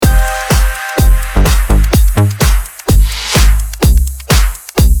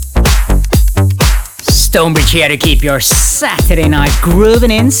StoneBridge here to keep your Saturday night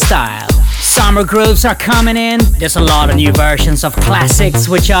grooving in style. Summer grooves are coming in. There's a lot of new versions of classics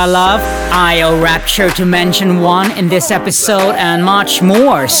which I love. IO Rapture to mention one in this episode, and much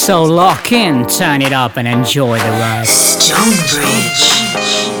more. So lock in, turn it up, and enjoy the ride. StoneBridge.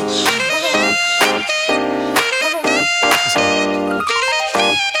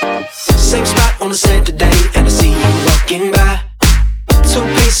 Same spot on the same today, and I see you walking by.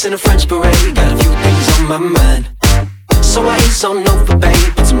 Two-piece in a French beret, got a few things on my mind. So I ease on over,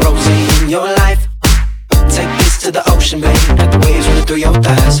 babe, put some rose in your life. Take this to the ocean, babe, let the waves run through your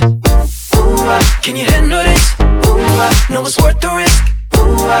thighs. Ooh, can you handle this? Ooh, know it's worth the risk.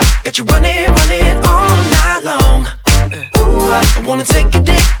 Ooh, got you running all night long. Ooh, I wanna take a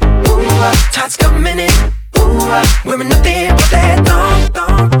dip. Ooh, tide's coming in. Ooh, wearing nothing but that long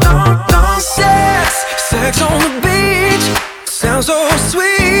sex on the beach. Sounds so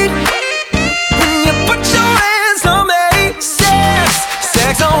sweet when you put your hands on me.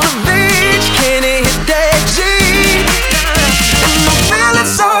 Sex on the beach, can it hit that G? And I'm feeling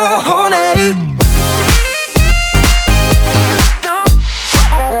so horny.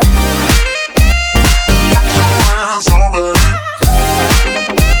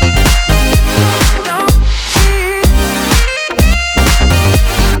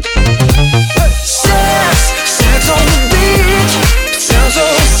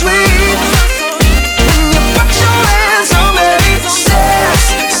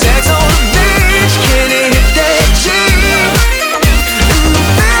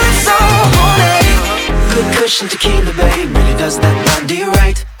 Tequila, babe, really does that body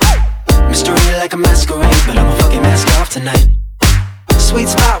right. Mystery like a masquerade, but I'ma fucking mask off tonight. Sweet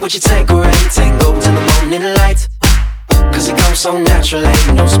spot with your takeaway, tango till the morning light. Cause it goes so naturally,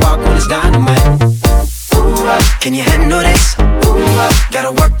 no spark when it's dynamite. Ooh, can you handle this? Ooh,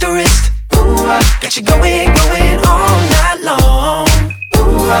 gotta work the wrist. Ooh, got you going all night long.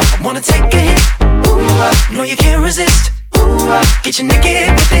 Ooh, I wanna take a hit. Ooh, no you can't resist. Ooh, get you naked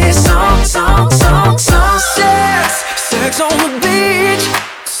with this song. Sex on the beach,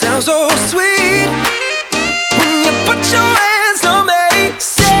 sounds so sweet when you put your hands on me.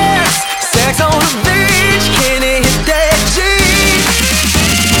 Sex on the beach, can it hit that G?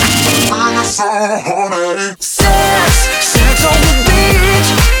 I'm so horny. Sex on the beach,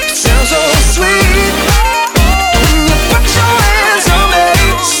 sounds so sweet when you put your hands on me.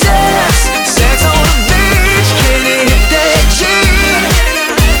 Sex on the beach, can it hit that G?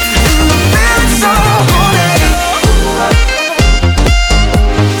 And I'm feeling so horny.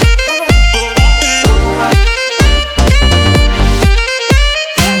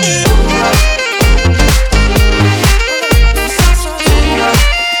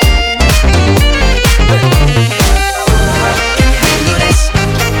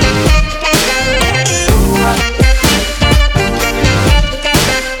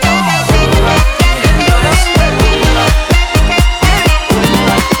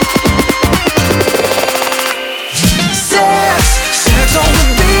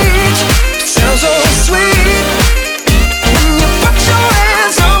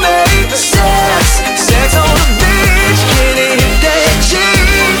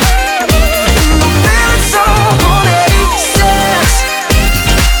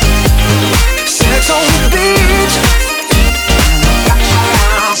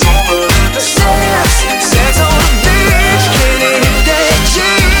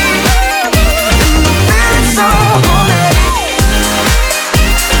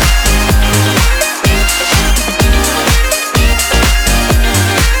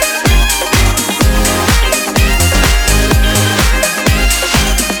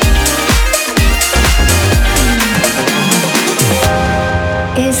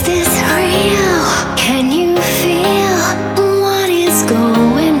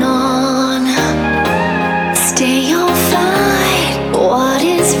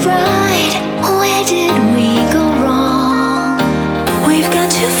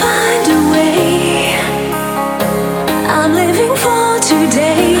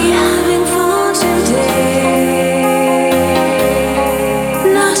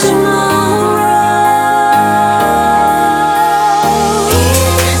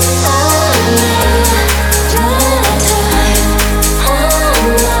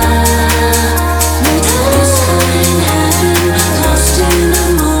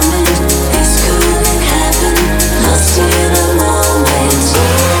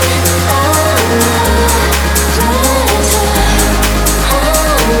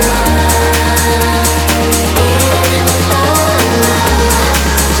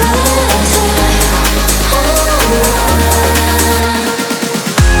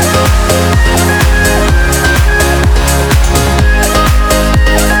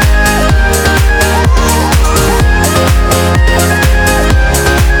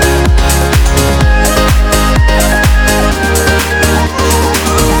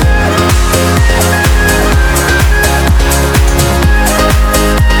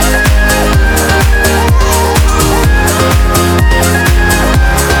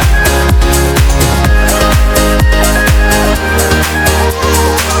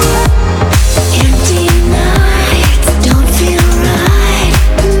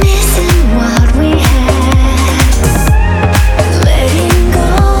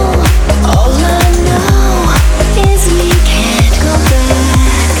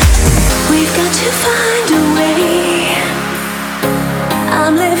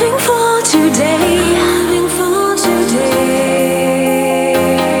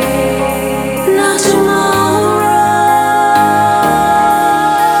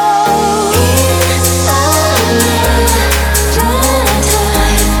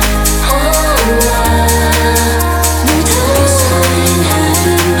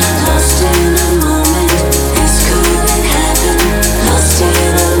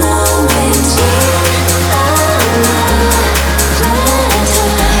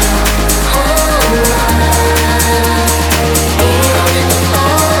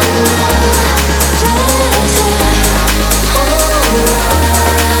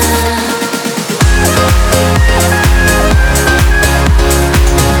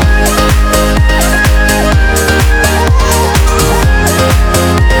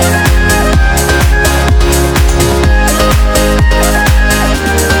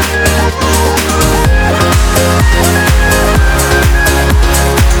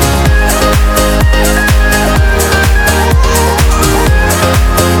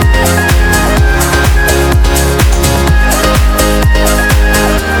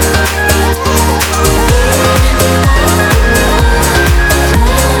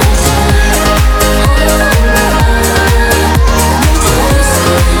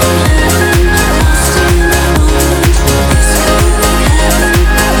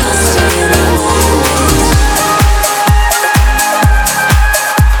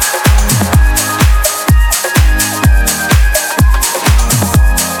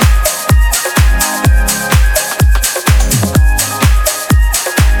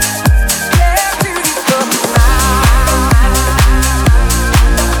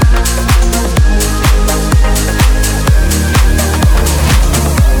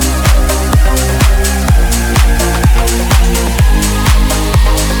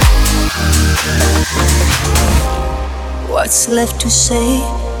 What's left to say?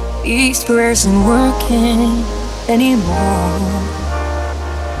 These prayers aren't working anymore.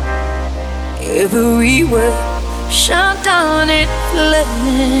 Every word shut down in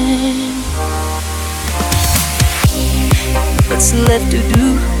flame. What's left to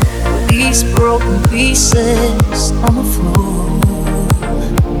do with these broken pieces on the floor?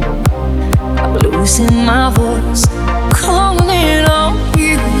 I'm losing my voice, calling on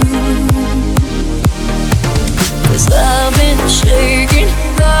you. 'Cause I've been shaking,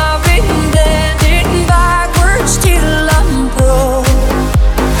 I've been bending backwards till I'm broke.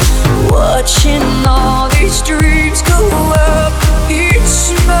 Watching all these dreams go up in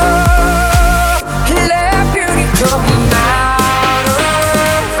smoke. Let beauty come out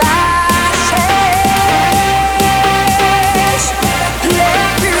of ashes. Let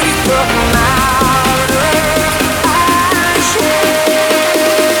beauty come out of ashes.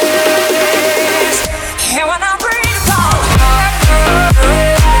 And when I breathe out,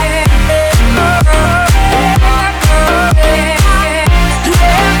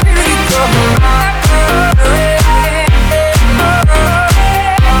 let beauty come out.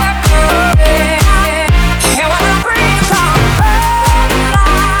 And when I breathe out,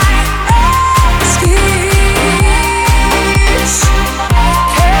 skis.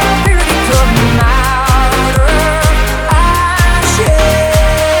 Let beauty come out of ashes.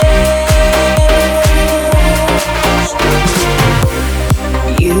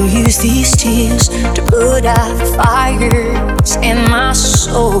 You use these tears to put out fires in my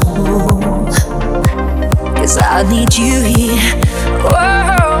soul. 'Cause I need you here. Whoa.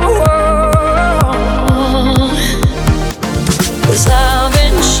 'Cause I've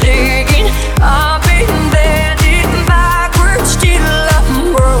been shaking, I've been bending backwards till I'm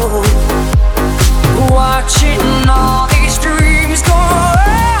broke. Watching all these dreams go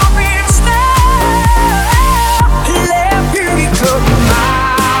up in smoke. Let beauty come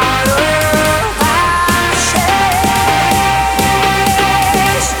out of ashes.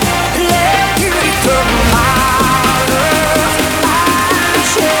 Let beauty come out of ashes.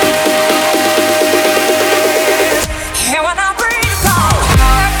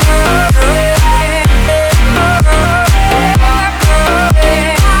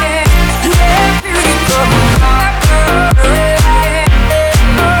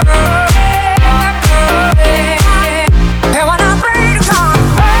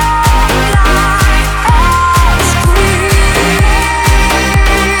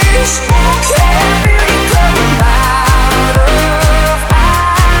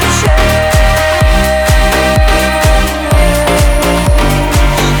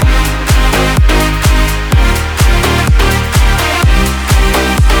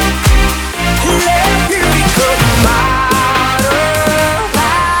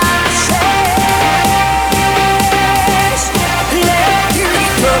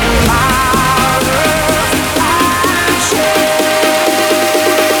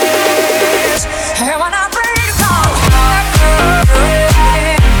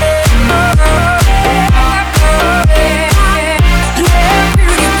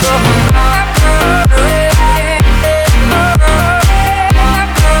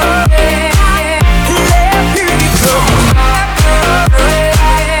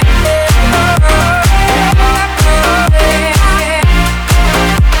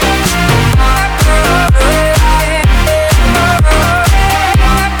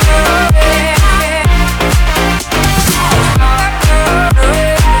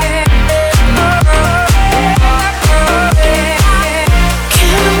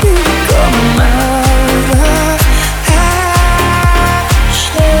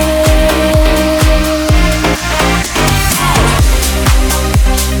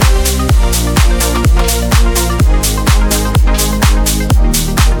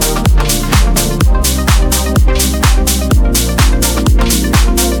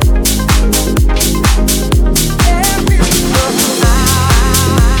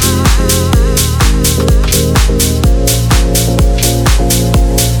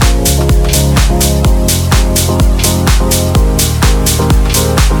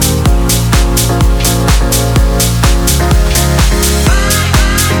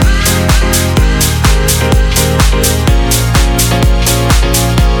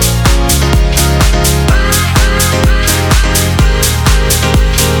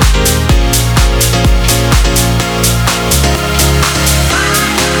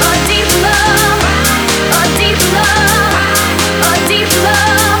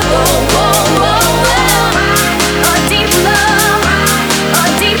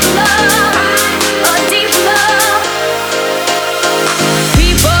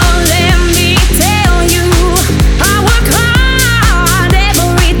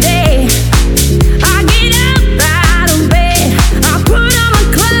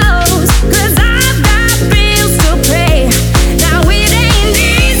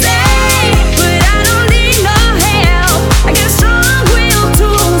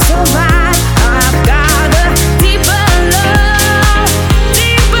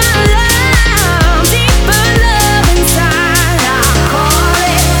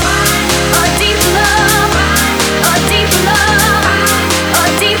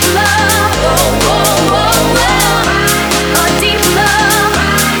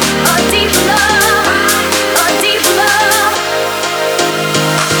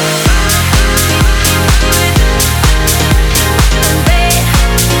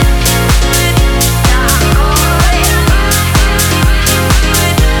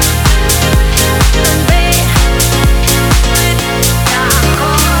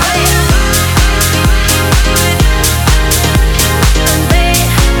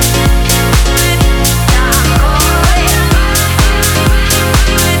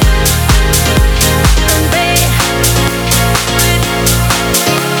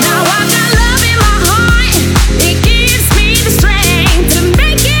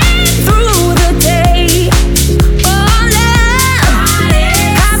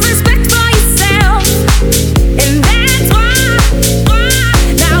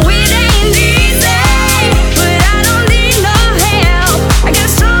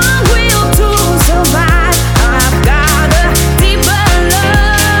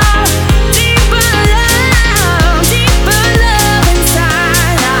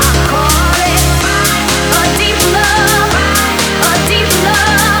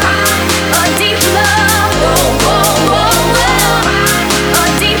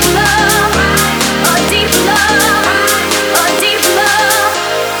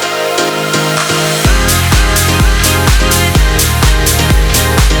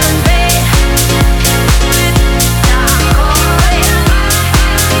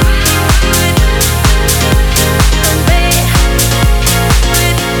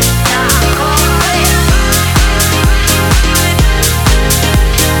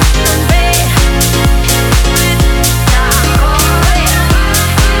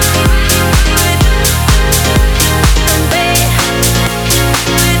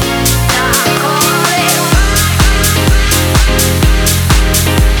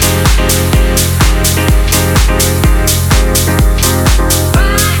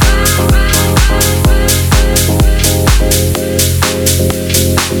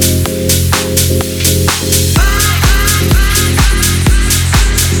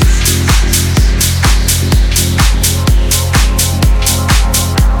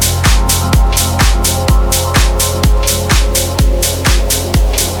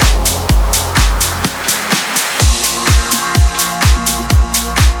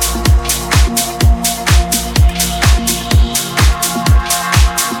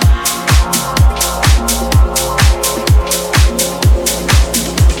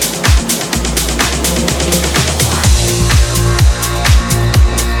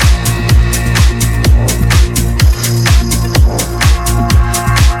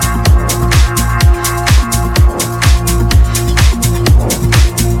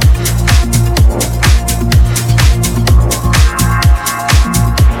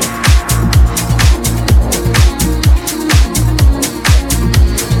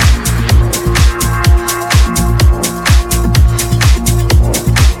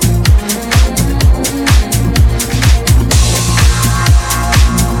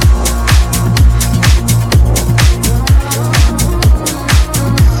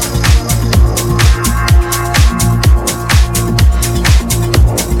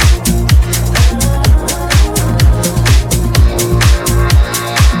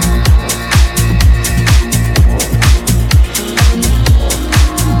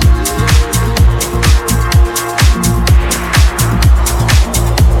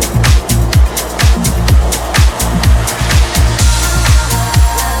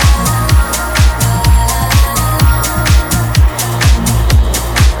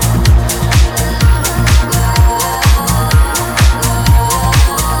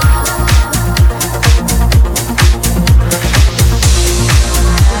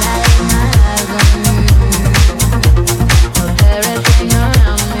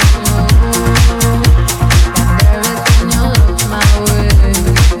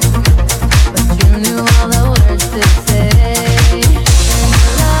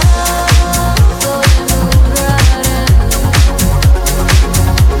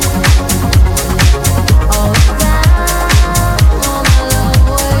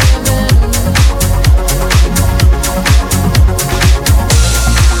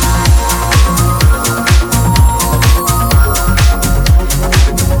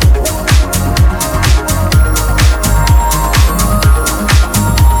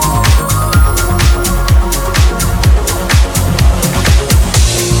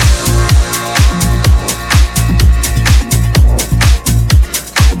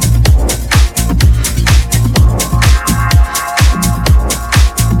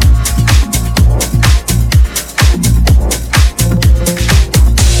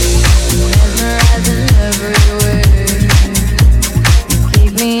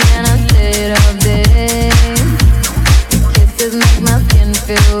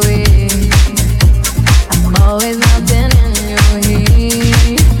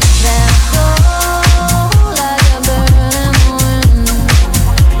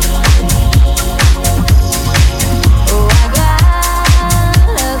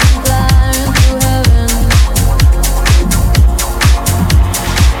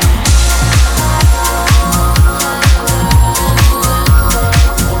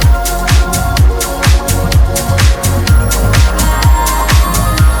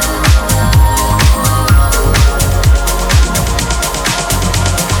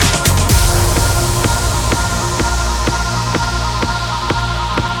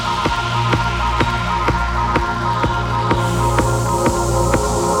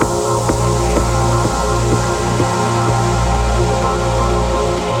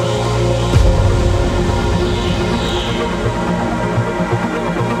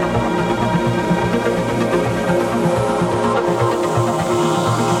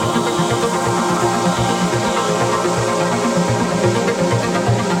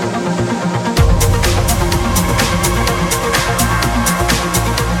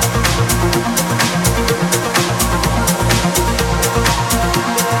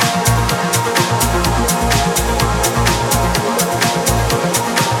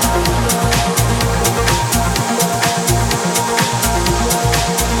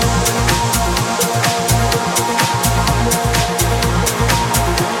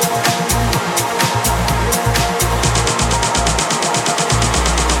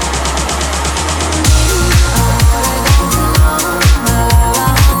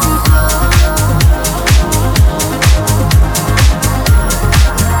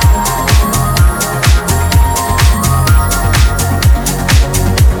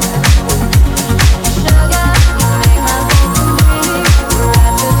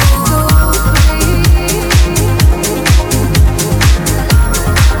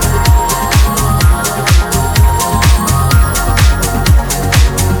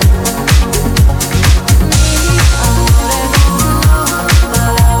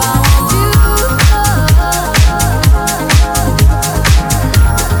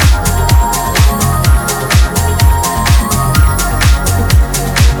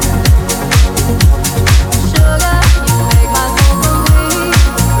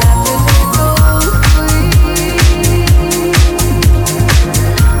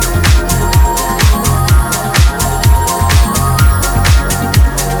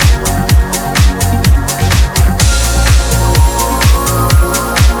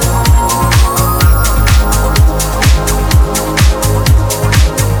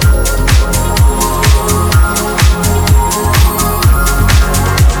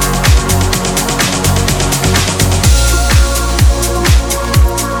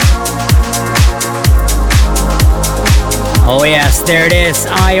 Oh yes, there it is,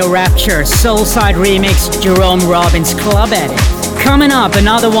 IO Rapture, Soulside Remix, Jerome Robbins Club Edit. Coming up,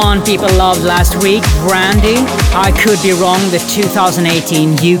 another one people loved last week, Brandy, I Could Be Wrong, the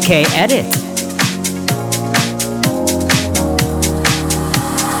 2018 UK edit.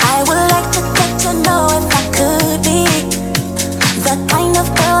 I would like to get to know if I could be the kind of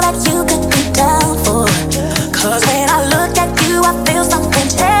girl that you could be down for. Cause when I look at you, I feel something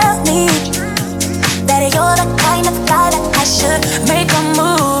tell me that you're the kind of guy that I should make a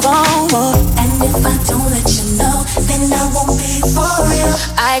move on. And if I don't let you know, then I won't be for real.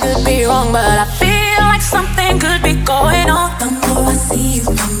 I could be wrong, but I feel like something could be going on. The more I see you,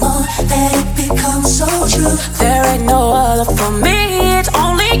 the more that it becomes so true. There ain't no other for me, it's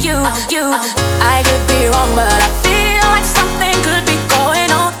only you. I could be wrong, but I feel like something could be going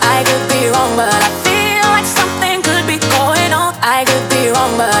on. I could be wrong, but I feel like something could be going on. I could be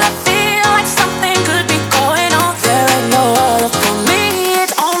wrong, but I feel like something could be going on. There ain't no other for me,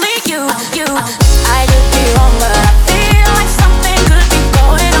 it's only you. I could be wrong, but I feel like something could be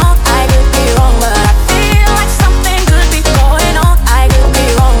going on. I could be wrong, but I feel like something could be going on. I could be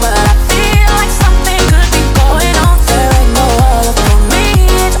wrong, but I feel like something could be going on. There ain't no other for me,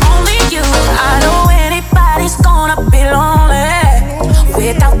 it's only you. I know anybody's gonna be lonely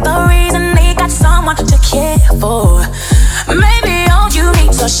without the reason they got someone to care for. Maybe all you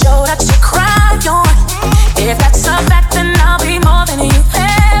need's a shoulder to cry on. If that's a fact, then I'll be more than you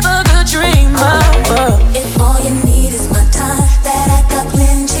ever could dream of. If all you need is my time, that I got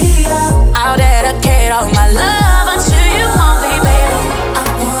plenty of, I'll dedicate all my love unto you only, baby. I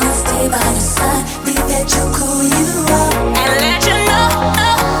wanna stay by your side, be there to cool you up, and let you know.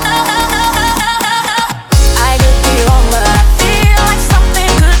 I could be wrong, but I feel like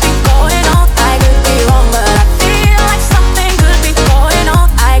something could be going on. I could be wrong, but I feel like something could be going on.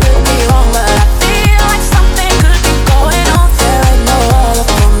 I could be wrong, but I feel like something could be going on. There ain't no other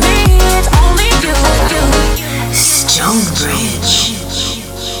for me, it's only you. StoneBridge.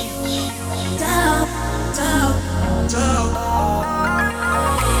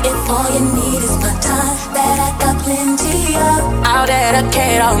 If all you need is my time, that I got plenty of, I'll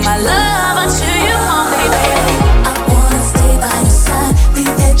dedicate all my love unto you only, baby. I wanna stay by your side, be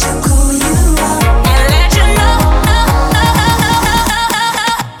there to cool you up, and let you know.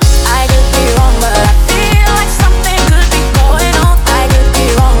 I could be wrong, but I feel like something could be going on. I could be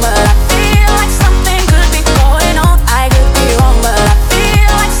wrong, but I feel like something could be going on. I could be wrong, but I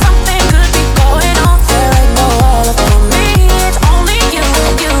feel like something could be going on. There ain't no other for me, it's only you.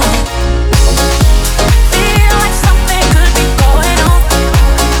 Feel like something could be going on.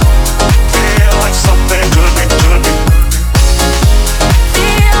 Feel like something could be.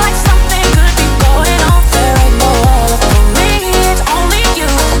 Feel like something could be going on. There ain't no other for me, it's only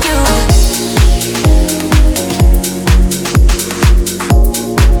you.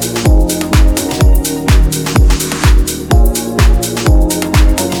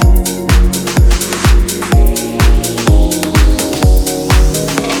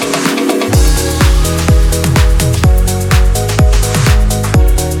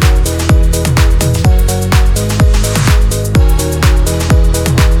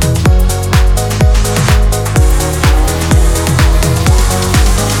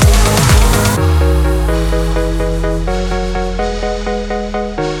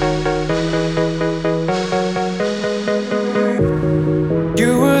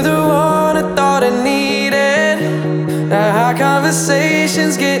 You were the one I thought I needed. Now our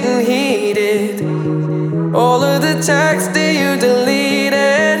conversations getting heated. All of the texts that you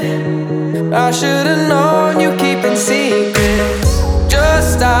deleted, I should've known you keeping secrets.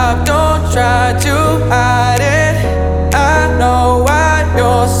 Just stop, don't try to hide it. I know why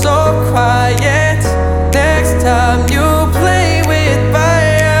you're so quiet. Next time you play with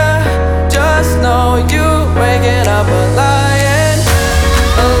fire, just know you waking up a lion,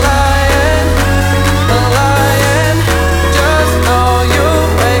 a lion, a lion. Just know you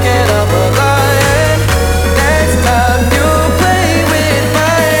waking up a lion. Next time you play with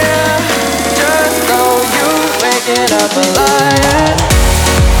fire, just know you waking up a lion.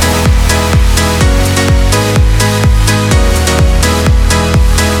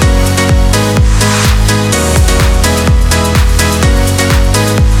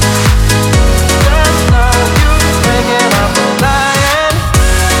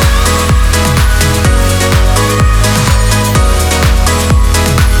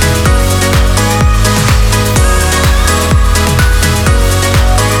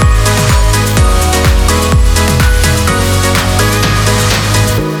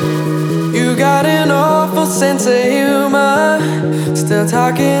 Sense of humor, still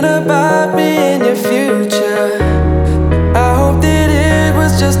talking about me in your future. I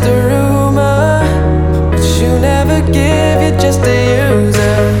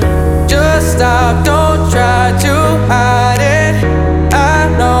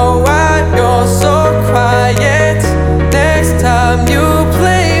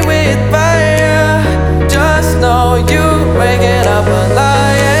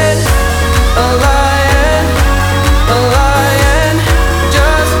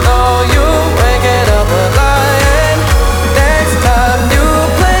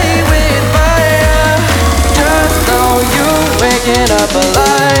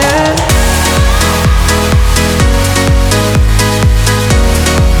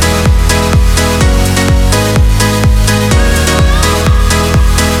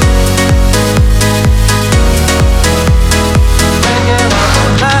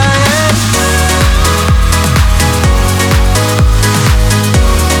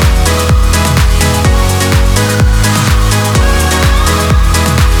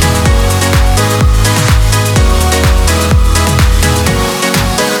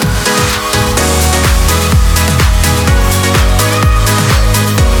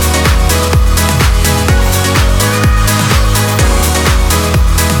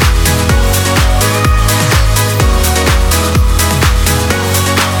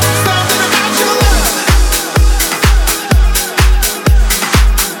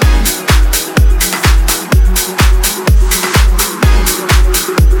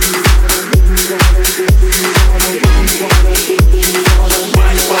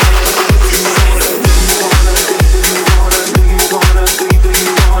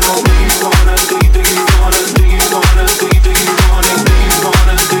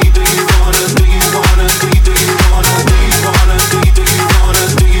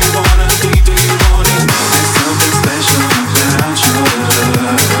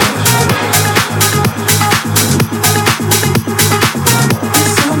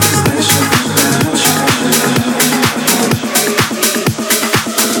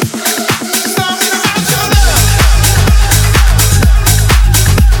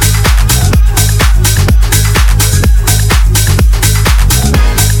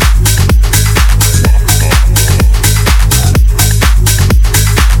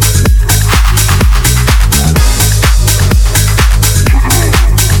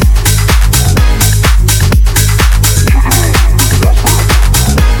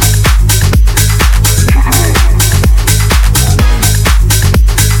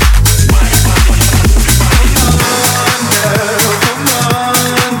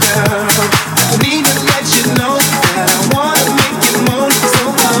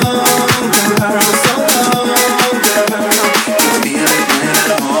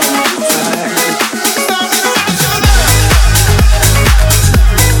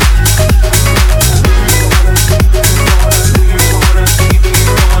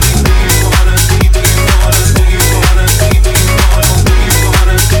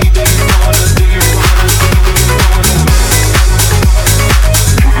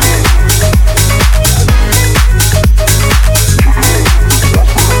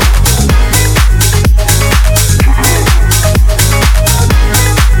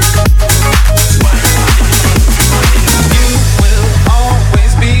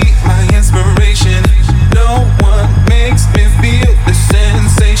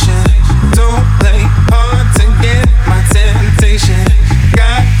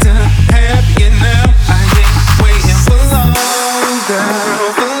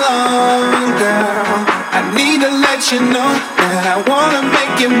let you know that I wanna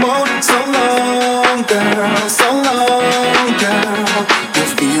make you more. So long, girl, so long, girl. You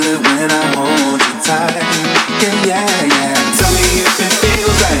feel it when I hold you tight. Yeah, yeah, yeah. Tell me if it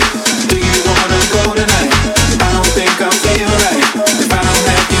feels right. Do you wanna go tonight? I don't think I'll feel right if I don't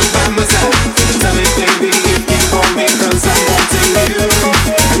have you by my side. Tell me, baby, if you want me, 'cause I'm wanting you.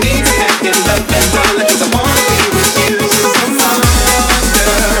 I need to have your love and darling, 'cause I wanna be with you. Come on,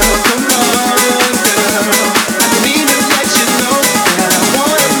 girl, come on, girl. I need to let you know that I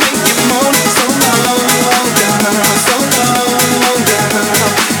wanna make you more. So long, girl, so long, girl.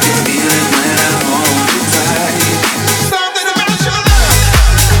 You feel it when I hold you tight. Something about your love.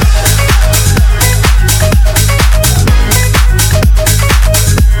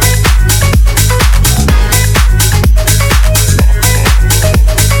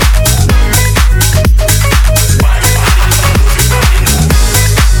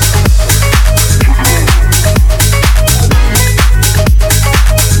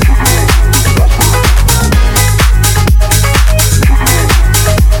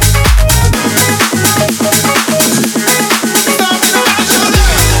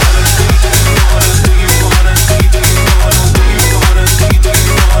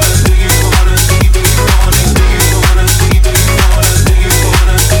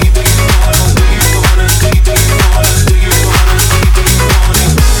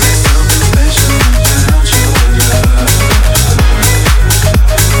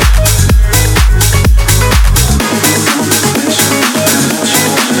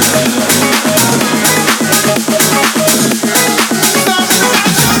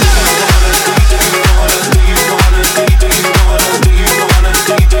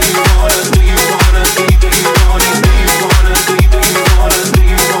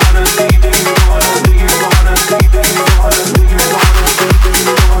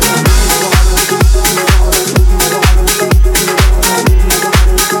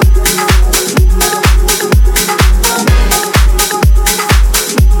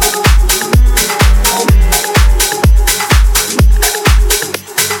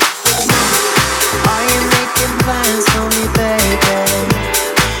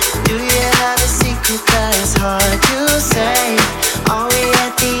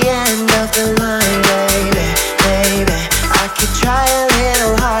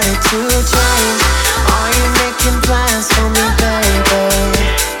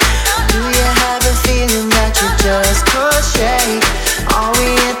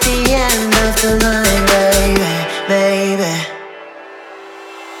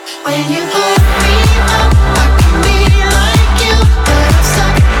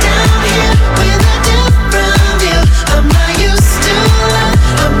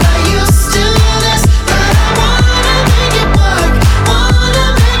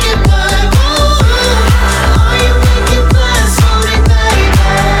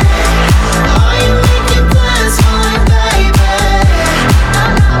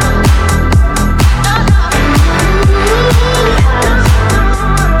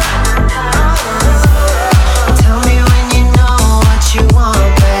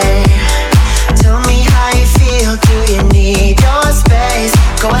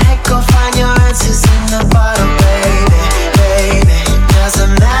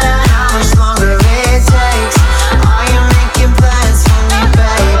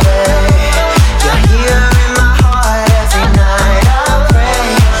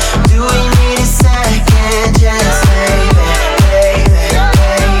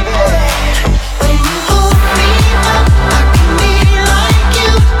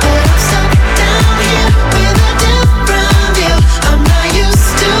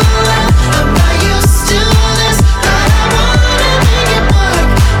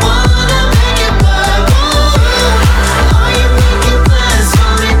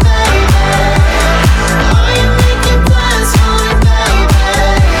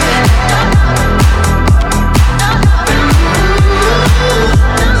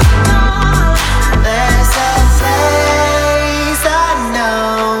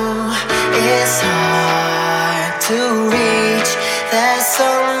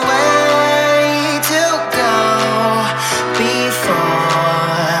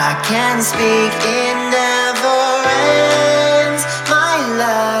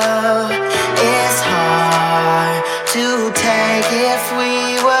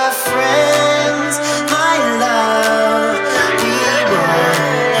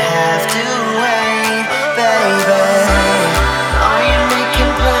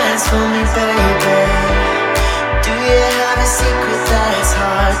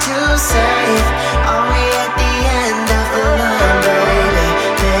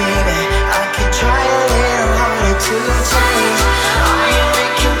 To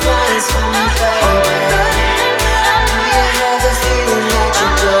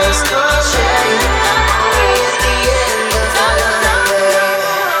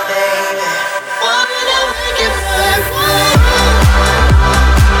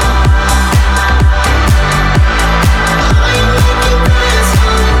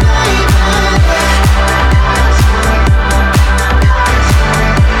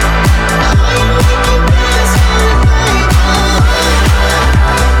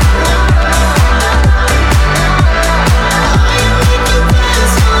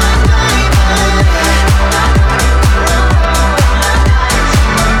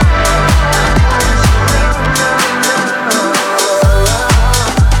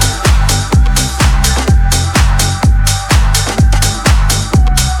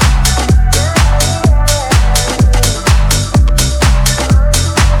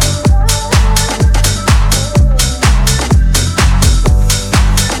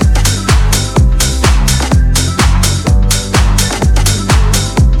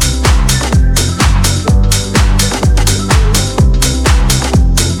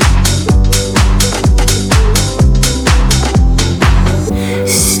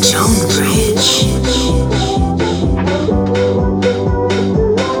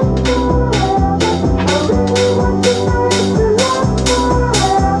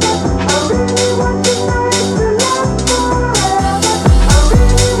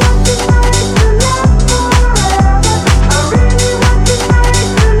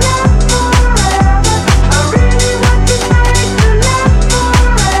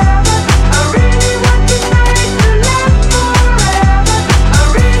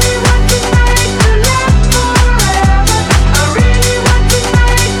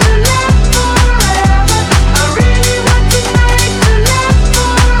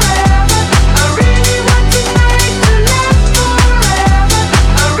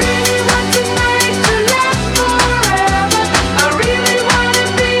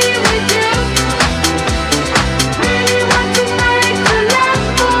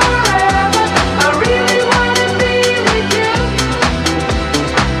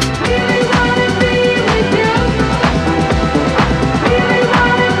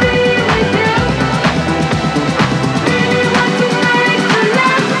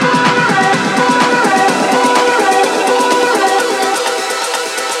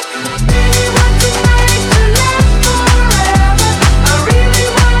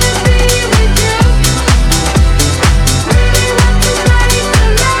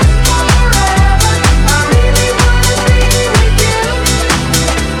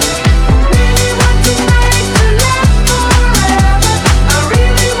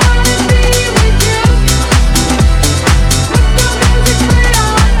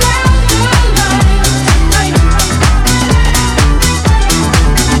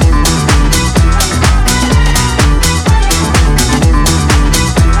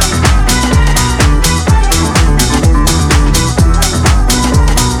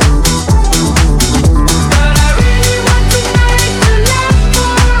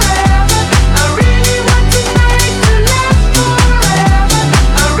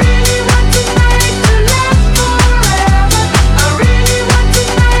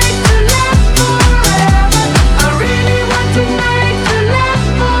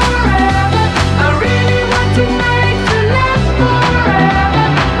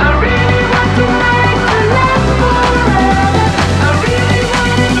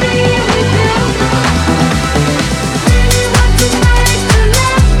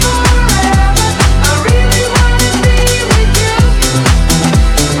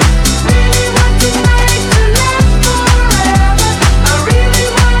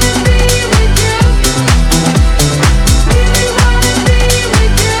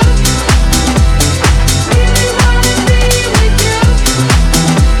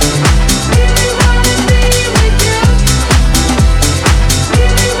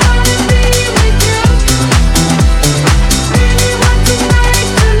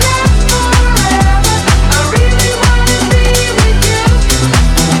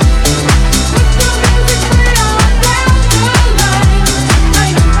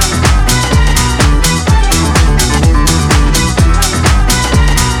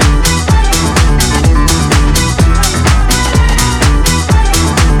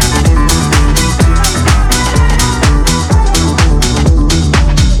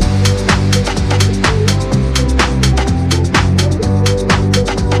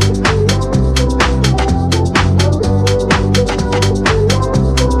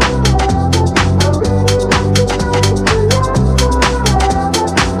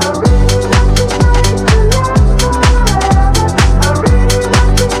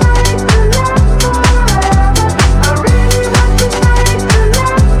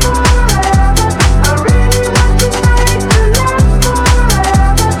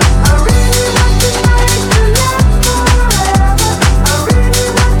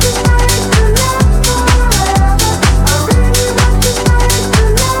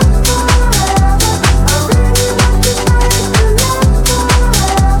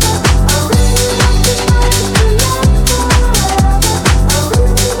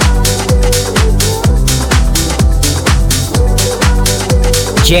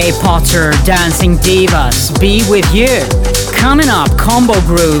DJ Potter, Dancing Divas, Be With You. Coming up, Combo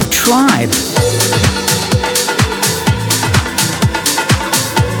Groove, Tribe.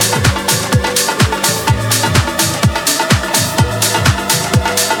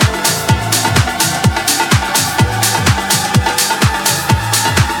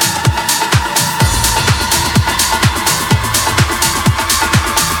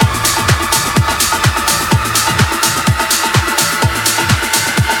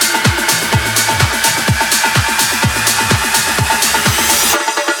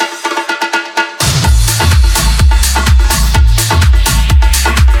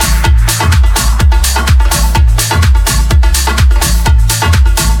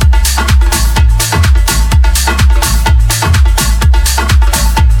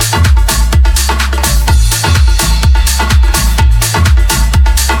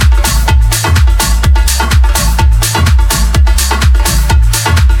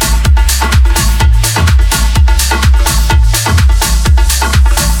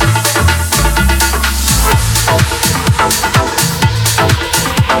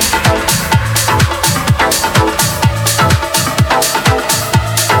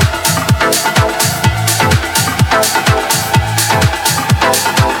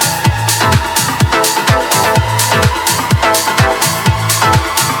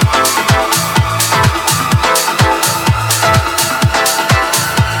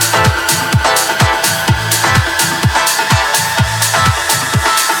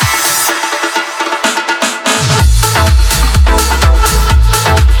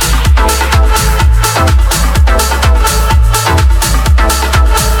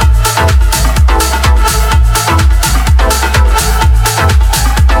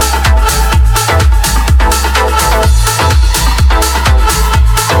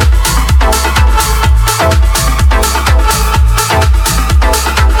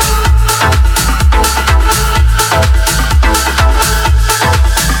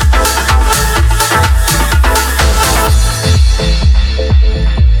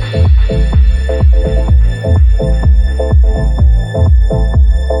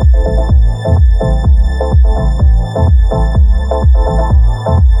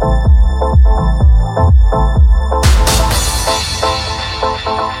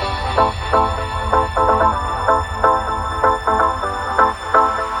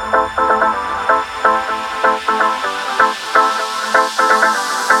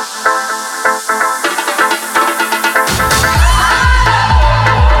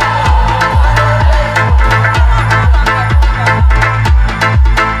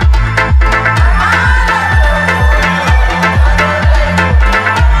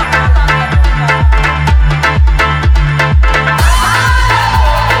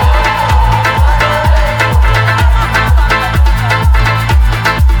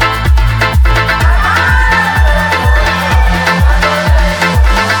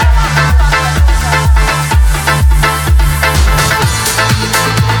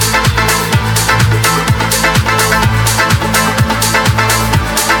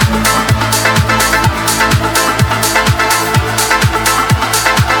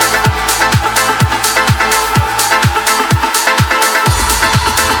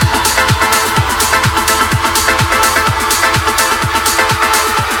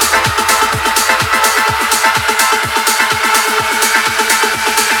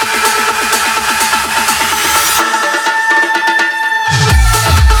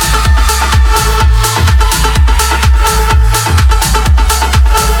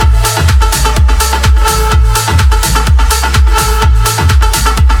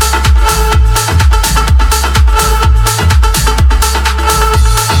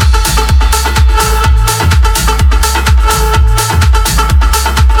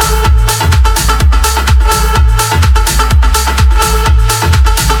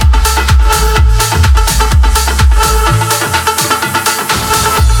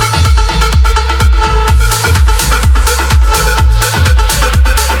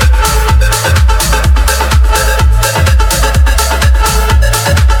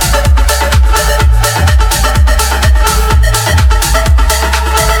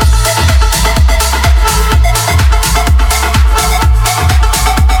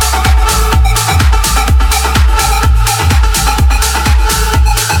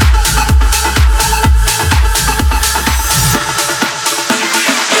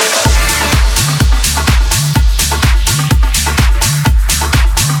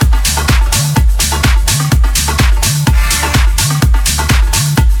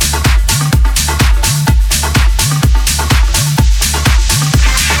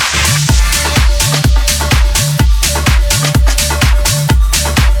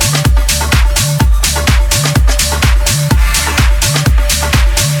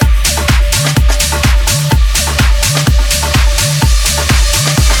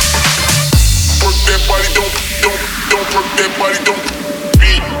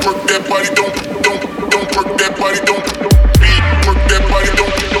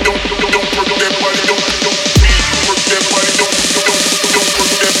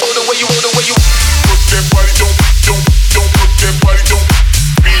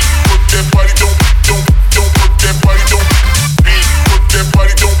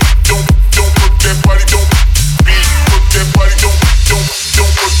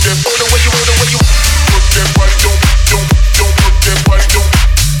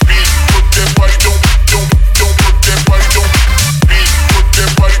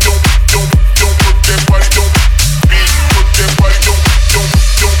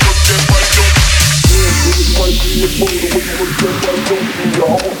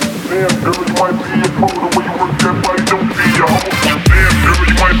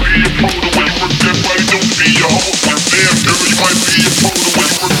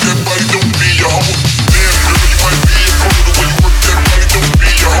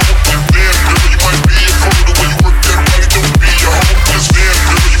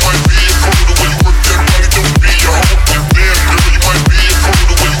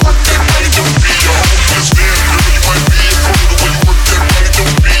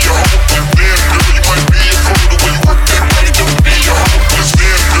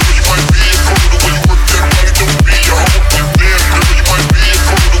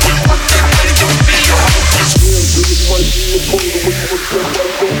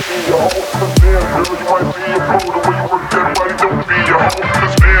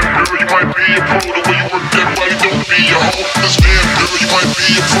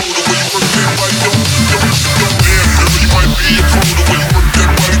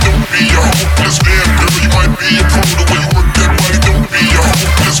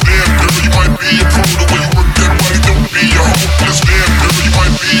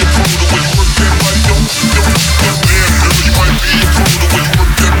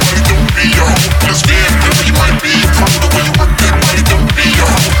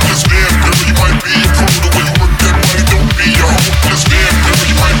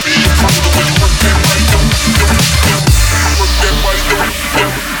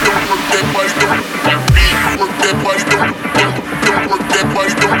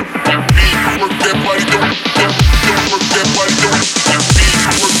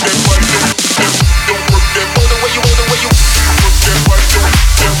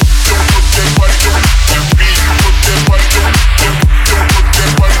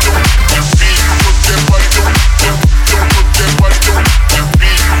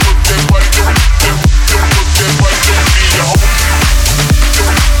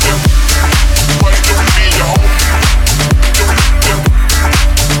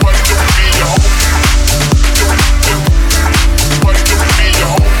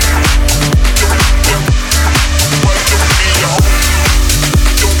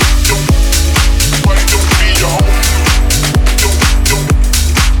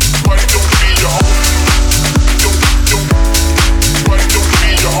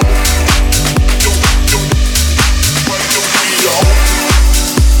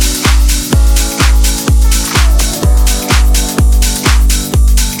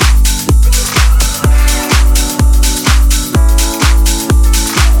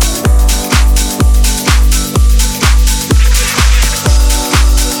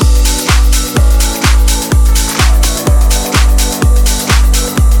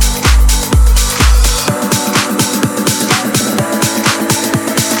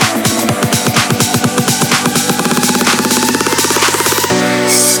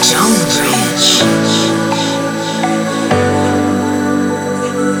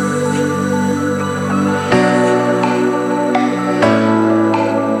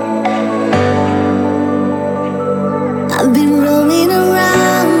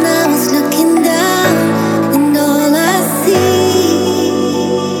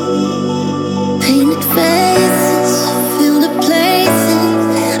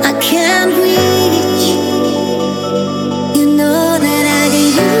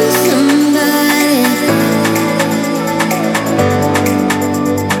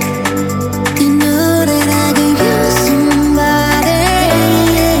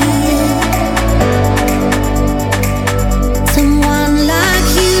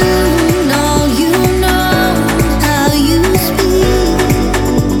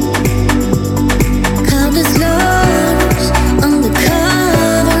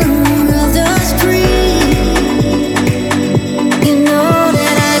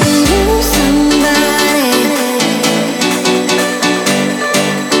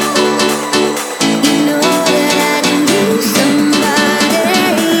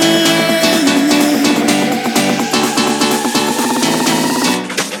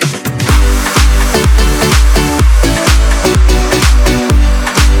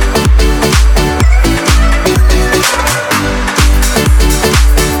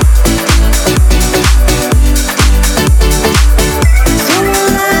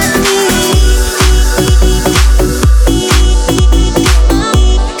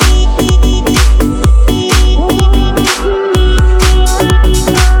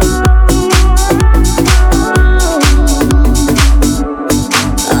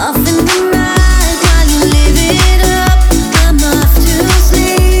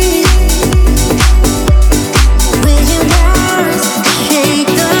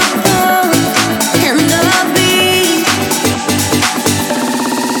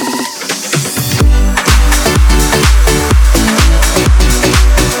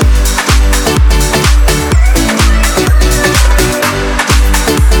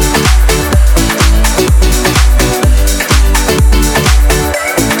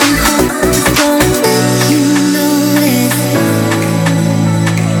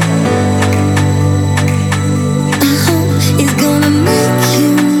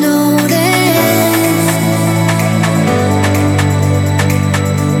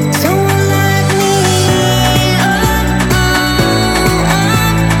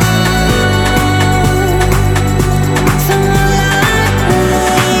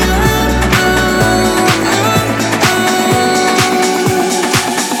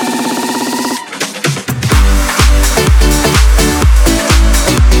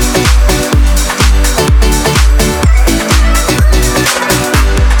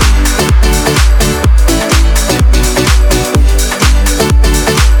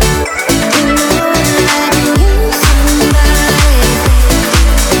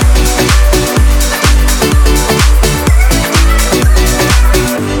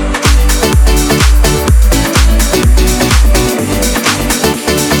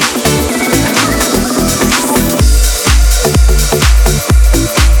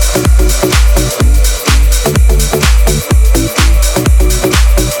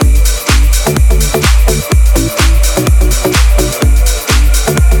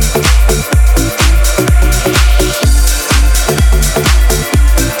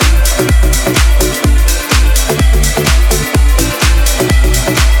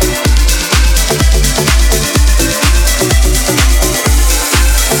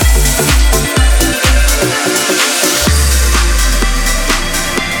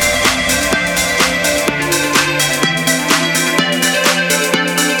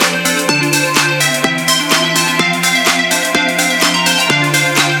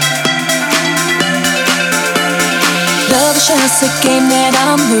 just a game that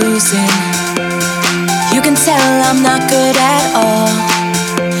I'm losing. You can tell I'm not good at all.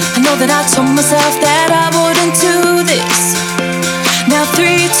 I know that I told myself that I wouldn't do this. Now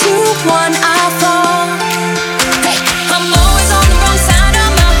 3, 2, 1, I fall. Hey, I'm always on the wrong side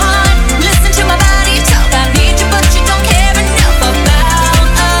of my heart. Listen to my body talk. I need you, but you don't care enough about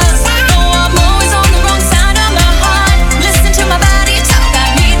us. Oh, I'm always on the wrong side of my heart. Listen to my body talk.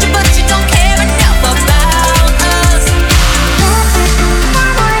 I need you, but you don't care enough about us.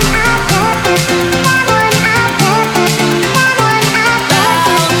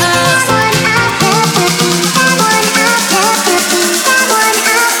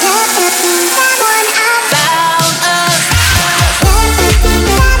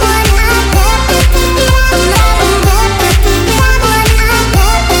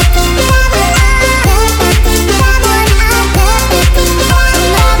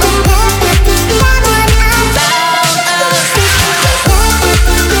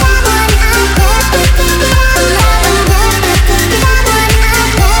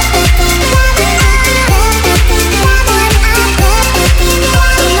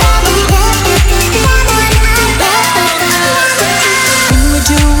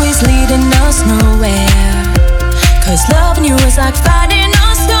 Loving you is like fighting a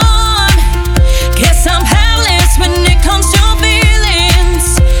storm. Guess I'm powerless when it comes to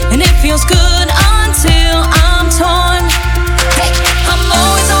feelings, and it feels good until I'm torn. Hey, I'm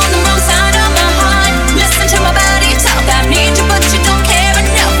always on the wrong side of my heart. Listen to my body talk. I need you, but you don't care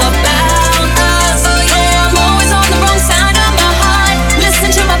enough about us. Yeah, I'm always on the wrong side of my heart. Listen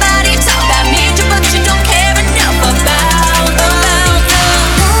to my body talk. I need you, but you don't care enough about us.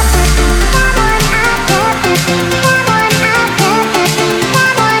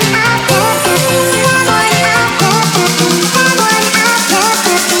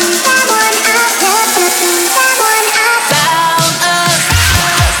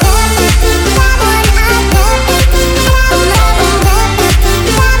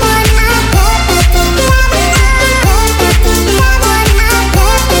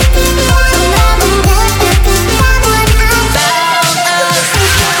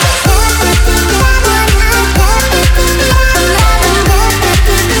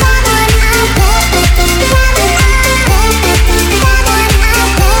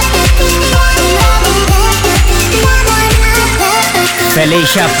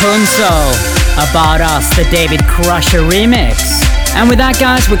 Felicia Punzo, About Us, the David Crusher remix. And with that,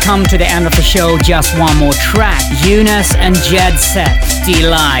 guys, we come to the end of the show. Just one more track, Eunice and Jet Set,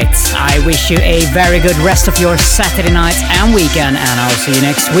 Delight. I wish you a very good rest of your Saturday night and weekend, and I'll see you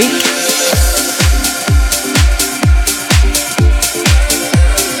next week.